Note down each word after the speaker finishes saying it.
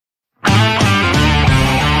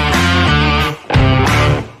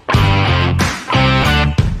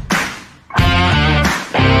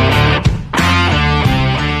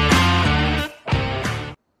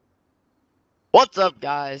What's up,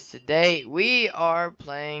 guys? Today we are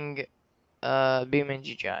playing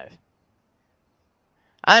BeamNG Drive.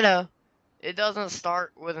 I know it doesn't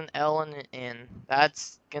start with an L and an N.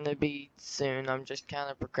 That's gonna be soon. I'm just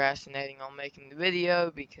kind of procrastinating on making the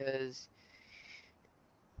video because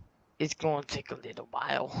it's going to take a little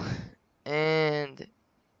while, and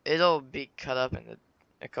it'll be cut up into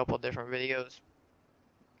a couple different videos,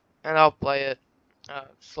 and I'll play it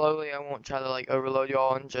slowly. I won't try to like overload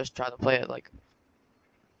y'all and just try to play it like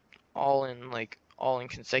all in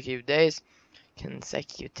consecutive days.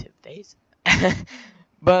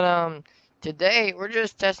 But today we're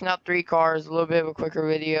just testing out 3 cars, a little bit of a quicker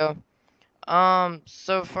video.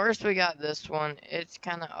 So first we got this one. It's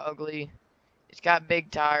kind of ugly. It's got big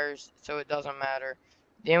tires, so it doesn't matter.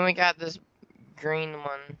 Then we got this green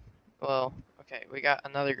one. Well, okay, we got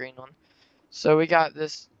another green one. So we got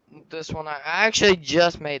this one. I actually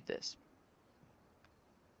just made this.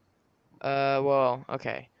 Well,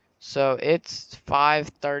 okay. So it's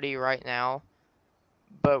 5:30 right now.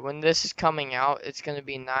 But when this is coming out, it's going to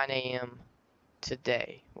be 9 a.m.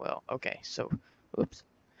 today. Well, okay, so, oops.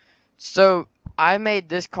 So, I made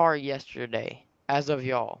this car yesterday, as of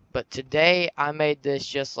y'all. But today, I made this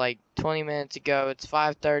just like 20 minutes ago. It's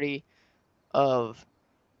 5:30 of,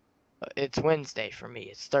 it's Wednesday for me.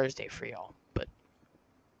 It's Thursday for y'all. But,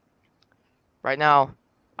 right now,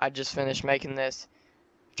 I just finished making this.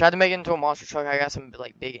 Tried to make it into a monster truck. I got some,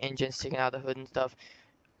 like, big engines sticking out of the hood and stuff.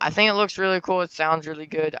 I think it looks really cool. It sounds really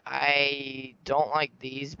good. I don't like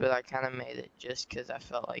these, but I kind of made it just because I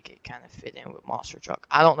felt like it kind of fit in with monster truck.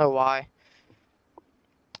 I don't know why.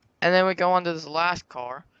 And then we go on to this last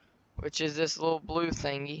car, which is this little blue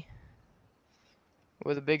thingy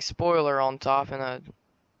with a big spoiler on top and a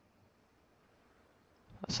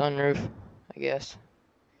sunroof, I guess.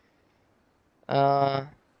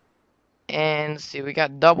 And let's see, we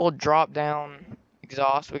got double drop down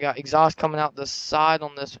exhaust. We got exhaust coming out the side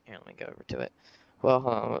on this one. Here, let me go over to it. Well,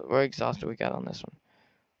 hold on. What exhaust do we got on this one?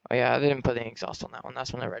 Oh yeah, I didn't put any exhaust on that one.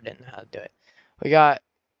 That's whenever I didn't know how to do it. We got.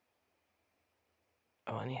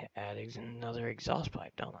 Oh, I need to add another exhaust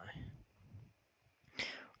pipe, don't I?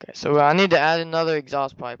 Okay, so I need to add another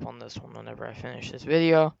exhaust pipe on this one whenever I finish this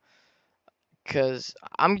video, because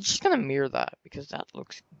I'm just gonna mirror that because that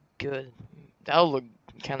looks good. That'll look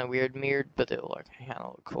kind of weird mirrored, but it'll look kind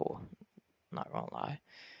of look cool. Not gonna lie.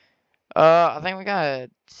 I think we got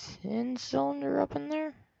a 10-cylinder up in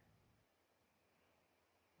there.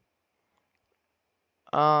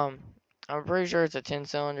 I'm pretty sure it's a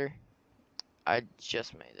 10-cylinder. I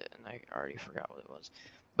just made it and I already forgot what it was.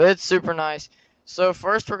 But it's super nice. So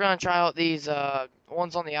first we're gonna try out these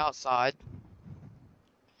ones on the outside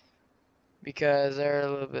because they're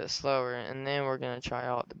a little bit slower, and then we're gonna try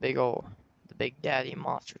out the big daddy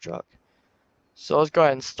monster truck. So let's go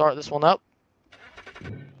ahead and start this one up.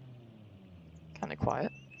 Kind of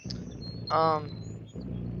quiet. So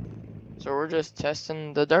we're just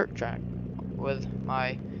testing the dirt track with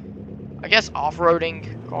my, I guess,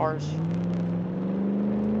 off-roading cars.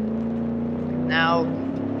 Now,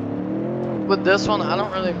 with this one, I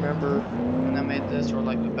don't really remember when I made this or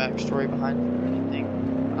like the backstory behind it or anything.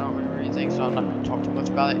 I don't remember anything, so I'm not going to talk too much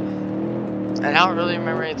about it. And I don't really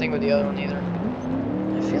remember anything with the other one either.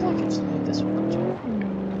 I feel like I just made this one not too long ago.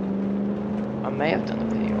 I may have done a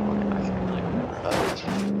video on it. I can't really remember.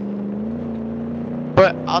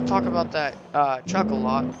 But I'll talk about that truck a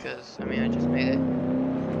lot because, I mean, I just made it.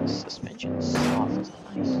 The suspension is soft and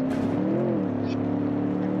nice.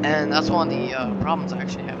 And that's one of the problems I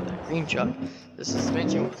actually have with that green truck. The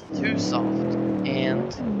suspension was too soft,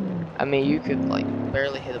 and I mean, you could like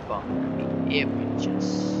barely hit a bump. I mean, it would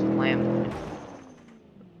just slam.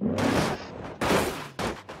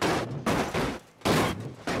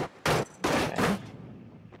 Okay.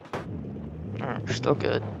 Alright, we're still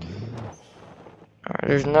good. Alright,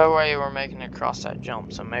 there's no way we're making it across that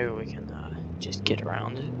jump, so maybe we can just get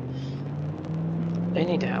around it. They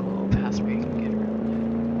need to have a little path where you can get around.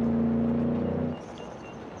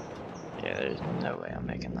 Yeah, there's no way I'm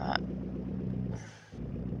making that.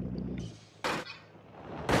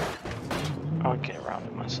 I'll get around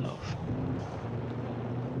it myself.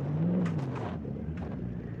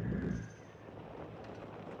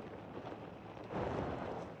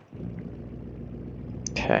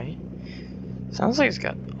 Okay. Sounds like it's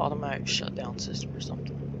got automatic shutdown system or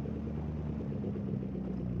something.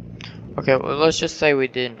 Okay, well, let's just say we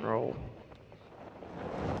didn't roll.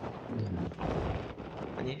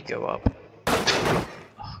 I need to go up. Oh,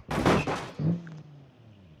 gosh.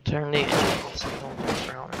 Turn the engine off so we don't mess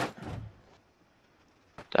around it.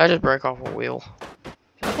 Did I just break off a wheel? Is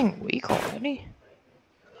that thing weak already?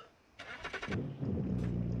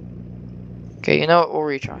 Okay, you know what? We'll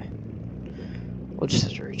retry. We'll just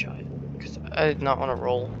have to retry it. Because I did not want to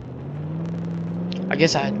roll. I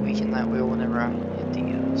guess I had to weaken that wheel whenever I hit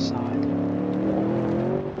the side.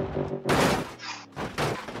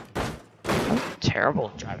 I'm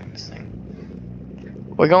terrible at driving this thing.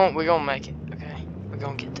 We're gonna make it, okay? We're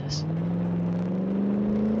gonna get this.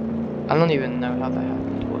 I don't even know how that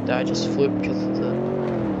happened. Well, did I just flip because of the...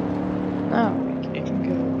 No, it can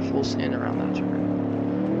go full send around that turn.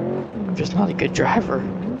 I'm just not a good driver.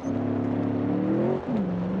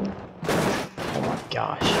 Oh my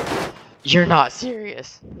gosh. You're not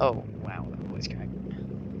serious. Oh, wow, that voice crack.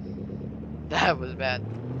 That was bad.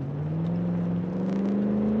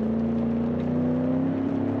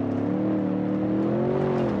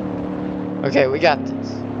 Okay, we got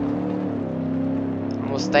this. I'm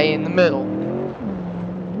gonna stay in the middle.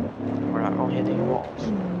 We're not gonna hit any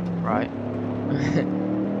walls, right?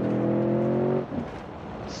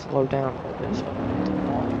 Slow down a little bit so I don't hit the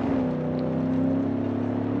wall.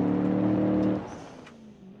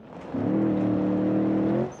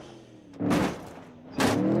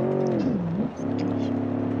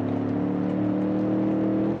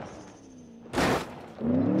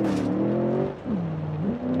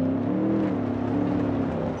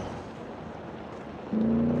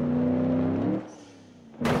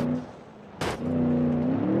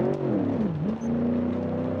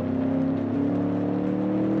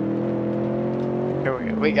 Here we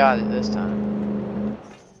go. We got it this time.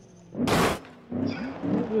 A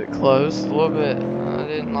little bit close, a little bit. I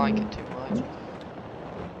didn't like it too much.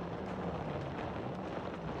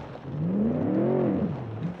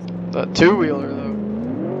 That two-wheeler though.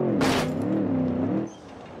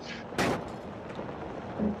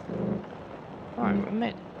 Alright, we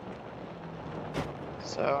made it.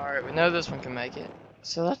 So, alright, we know this one can make it.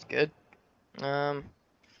 So that's good. Alright,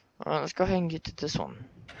 let's go ahead and get to this one.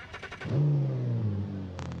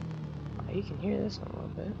 Oh, you can hear this one a little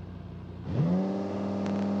bit.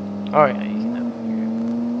 Oh yeah, you can definitely hear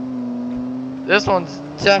it. This one's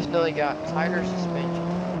definitely got tighter suspension.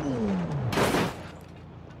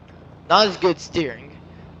 Not as good steering.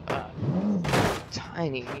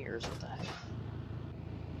 Tiny mirrors with that.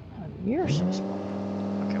 Mirrors so small.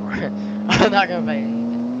 Okay, I'm not gonna pay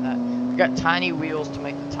anything for that. We got tiny wheels to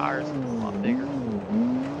make the tires a lot bigger.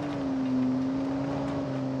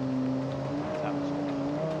 That was one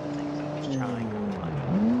of the things I was trying on my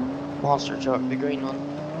monster truck, the green one.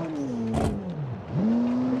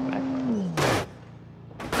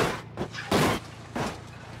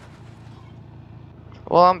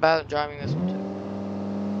 Well, I'm bad at driving this one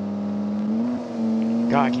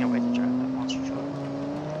too. God, I can't wait to drive that monster truck.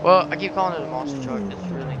 Well, I keep calling it a monster truck. It's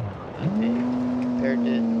really not that big compared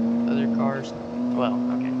to other cars. Well,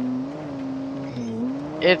 okay.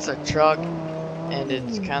 It's a truck, and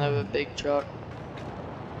it's kind of a big truck.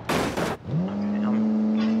 Okay,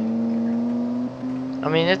 I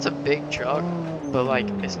mean, it's a big truck, but like,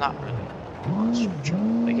 it's not really a monster truck.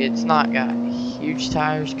 Like, it's not got huge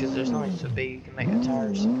tires because there's nothing so big you can make the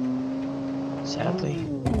tires. Sadly.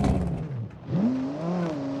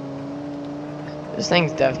 This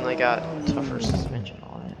thing's definitely got tougher suspension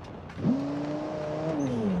on it.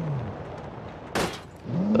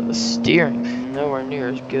 But the steering is nowhere near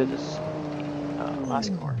as good as the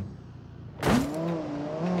last car.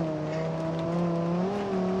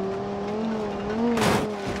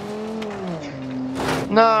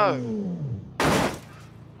 No!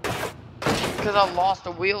 Because I lost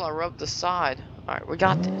a wheel, I rubbed the side. Alright, we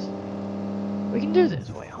got this. We can do this.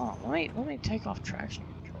 Wait, hold on. Let me take off traction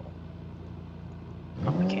control.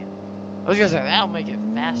 Oh, I can't. I was gonna say, that'll make it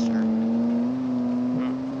faster.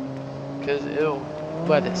 Because it'll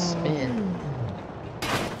let it spin.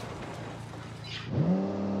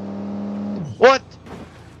 What?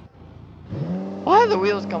 Why do the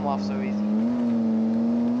wheels come off so easy?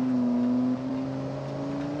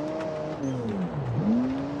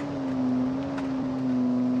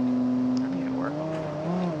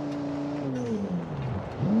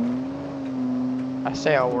 I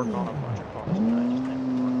say I'll work on a bunch of cars, but I just never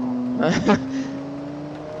work on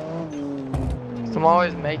them. So I'm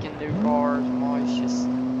always making new cars, I'm always just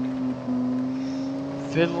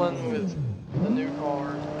fiddling with the new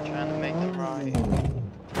cars and trying to make them right.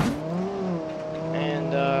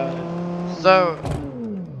 And so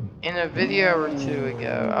in a video or two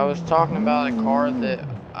ago, I was talking about a car that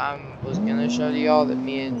I was gonna show to y'all that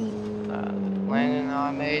me and Landon and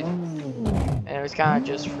I made, and it was kind of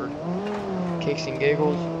just for kicks and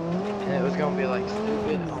giggles, and it was gonna be like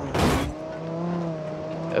stupid.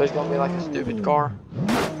 It was gonna be like a stupid car.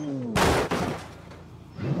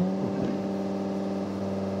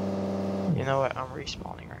 You know what? I'm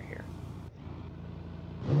respawning right here.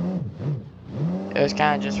 It was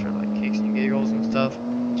kind of just for like kicks and giggles and stuff.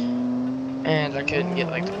 And I couldn't get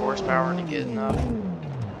like the horsepower to get enough.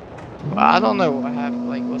 Well, I don't know what happened,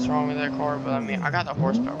 like what's wrong with that car, but I mean, I got the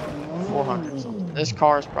horsepower like 400 something. This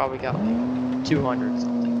car's probably got like 200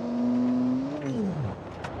 something.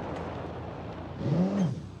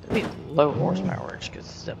 I mean, low horsepower just because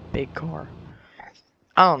it's a big car.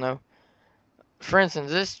 I don't know. For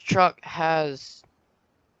instance, this truck has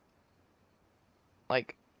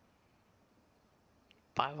like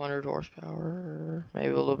 500 horsepower, maybe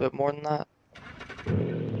a little bit more than that.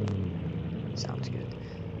 Sounds good.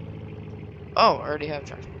 Oh, I already have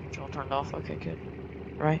traction control turned off. Okay, good.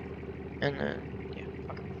 Right? And then, yeah,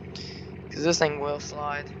 okay. Because this thing will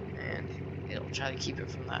slide, and it'll try to keep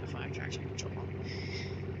it from that if I have traction control on.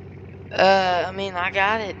 I mean, I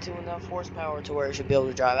got it to enough horsepower to where it should be able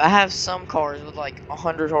to drive. I have some cars with like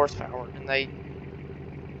 100 horsepower, and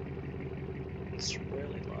it's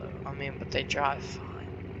really low. I mean, but they drive fine.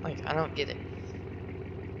 Like, I don't get it.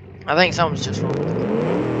 I think something's just wrong with the car.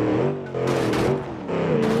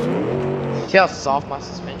 See how soft my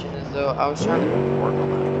suspension is, though? I was trying to work on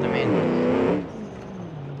that. I mean,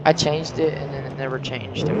 I changed it, and then it never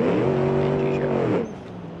changed in G-Show.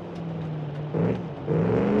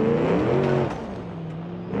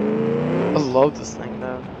 I love this thing,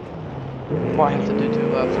 though. Might have to do 2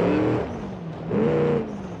 laps with it.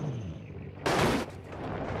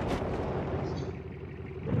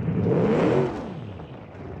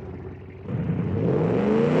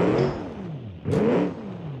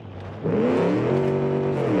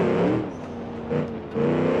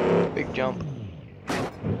 Big jump.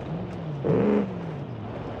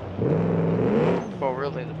 Well,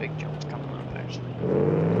 really, the big jump's coming up, actually.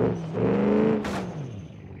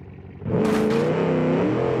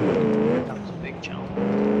 Here comes a big jump.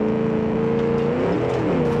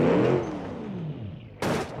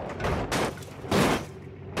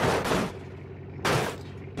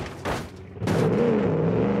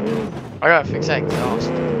 I gotta fix that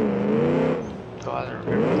exhaust. Glad I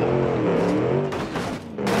remember that.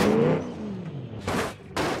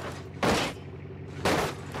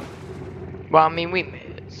 Well, I mean, we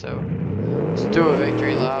made it, so let's do a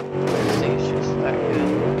victory lap. This thing is just that good.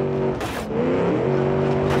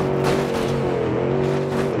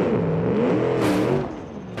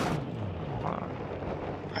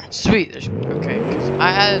 Sweet, okay, because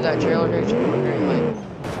I added that trailer hitch. I'm wondering, like,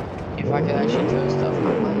 if I could actually tow stuff. I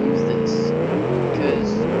might use this,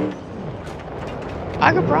 because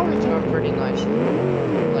I could probably tow a pretty nice,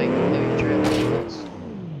 like, heavy trailer with this.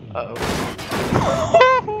 Uh-oh.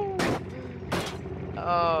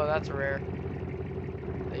 Oh, that's rare.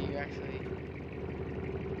 That you actually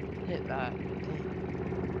hit that.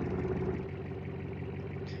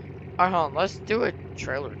 Alright, hold on. Let's do a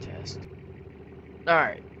trailer test.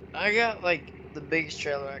 Alright. I got, like, the biggest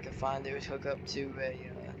trailer I could find to hook up to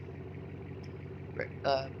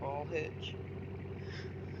a ball hitch.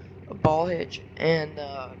 A ball hitch. And,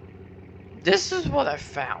 this is what I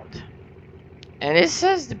found. And it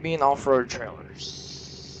says to be an off-road trailer.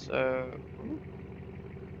 So...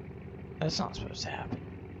 that's not supposed to happen.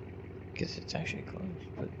 Because it's actually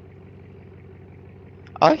closed, but...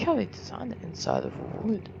 I like how they designed the inside of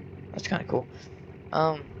wood. That's kind of cool.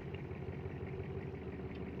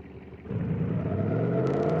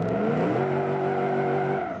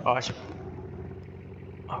 Gosh.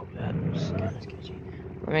 Oh, that was kind of sketchy.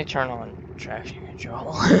 Let me turn on traction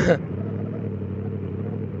control.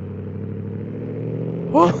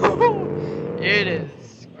 Whoa! It is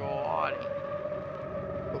squatty.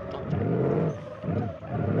 Oh, don't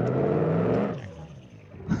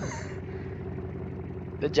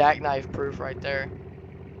the jackknife proof right there.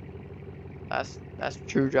 That's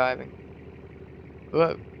true driving.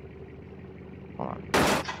 Whoa. Hold on.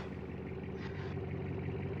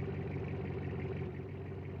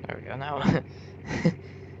 There we go now.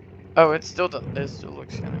 Oh, it still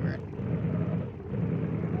looks kind of weird.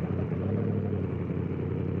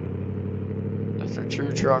 That's a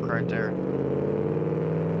true truck right there.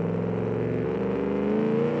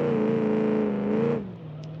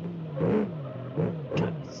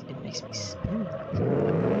 God, it makes me spin.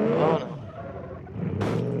 Oh no.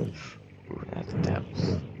 Ooh,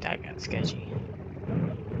 that got sketchy.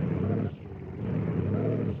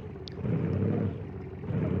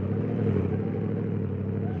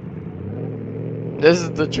 This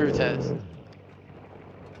is the true test.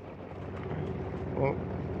 Whoa.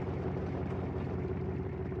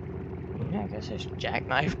 Yeah, I guess it's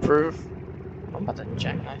jackknife proof. What about the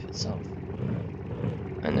jackknife itself?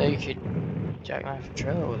 I know you could jackknife a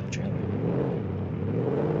trailer with a trailer.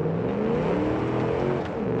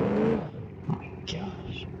 Oh my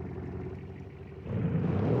gosh.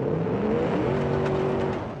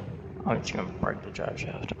 I'm just gonna break the drive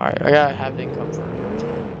shaft. Alright, I gotta have it come for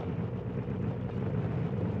it.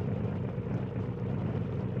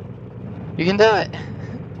 You can do it!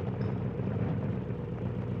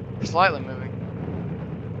 We're slightly moving.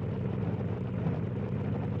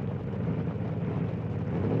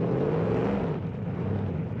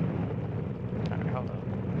 Alright, hold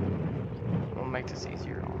on. We'll make this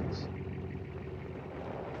easier on us.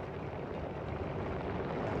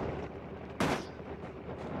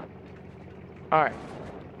 Alright.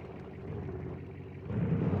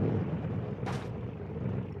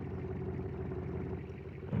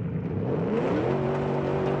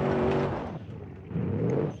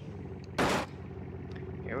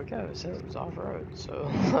 Here we go. It says it was off-road, so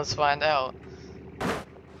let's find out. Oh,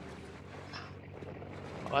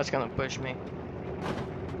 that's gonna push me.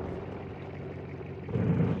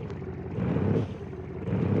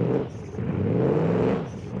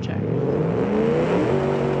 Check. Here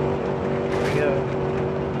we go.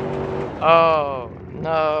 Oh,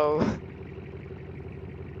 no.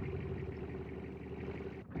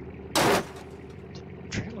 The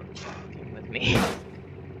trailer's fucking with me.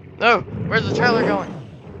 No! Where's the trailer going?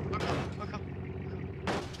 Look up, look up.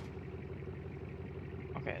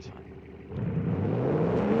 Okay, it's fine.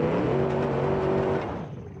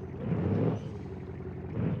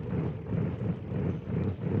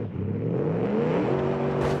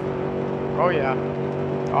 Oh yeah.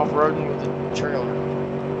 Off-roading with the trailer.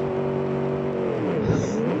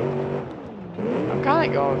 I'm kinda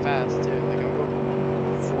going fast too. Like I'm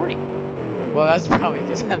going 40. Well, that's probably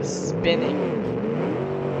because I'm spinning.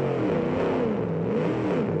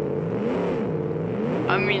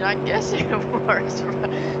 I mean, I guess it works, right?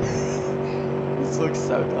 This looks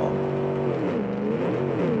so dumb.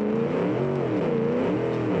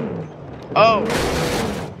 Oh!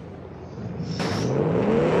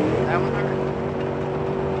 That one hurt.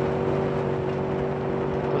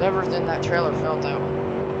 Whatever's in that trailer felt that one.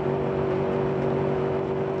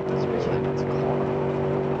 Especially if it's a car.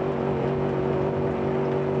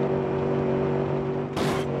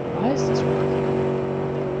 Why is this working?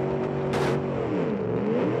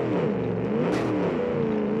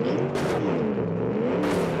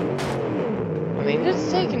 I mean,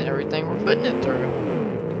 it's taking everything we're putting it through.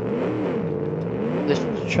 This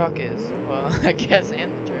truck is. Well, I guess,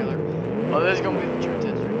 and the trailer. Oh, this is gonna be the truck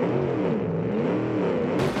tester.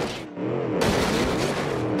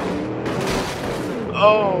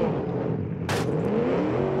 Oh!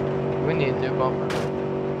 We need a new bumper.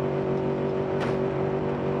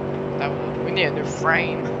 We need a new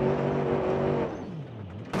frame.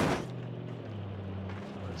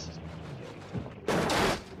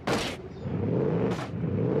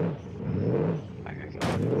 I gotta go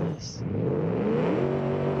with this.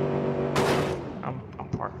 I'm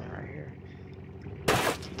parking right here.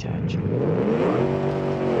 Detach.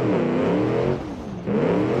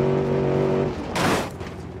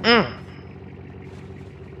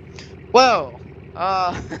 Well,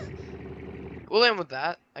 we'll end with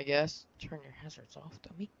that, I guess. Turn your hazards off,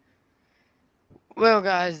 dummy. Well,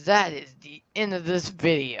 guys, that is the end of this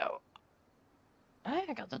video. Hey,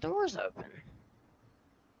 I got the doors open.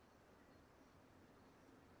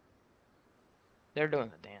 They're doing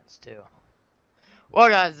the dance, too. Well,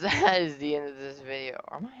 guys, that is the end of this video.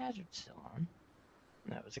 Are my hazards still on?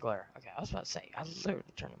 No, it was a glare. Okay, I was about to say, I literally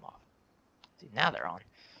turned them off. See, now they're on.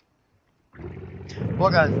 Well,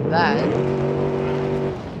 guys,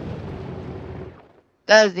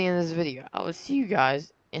 that is the end of this video. I will see you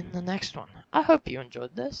guys in the next one. I hope you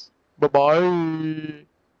enjoyed this. Bye-bye.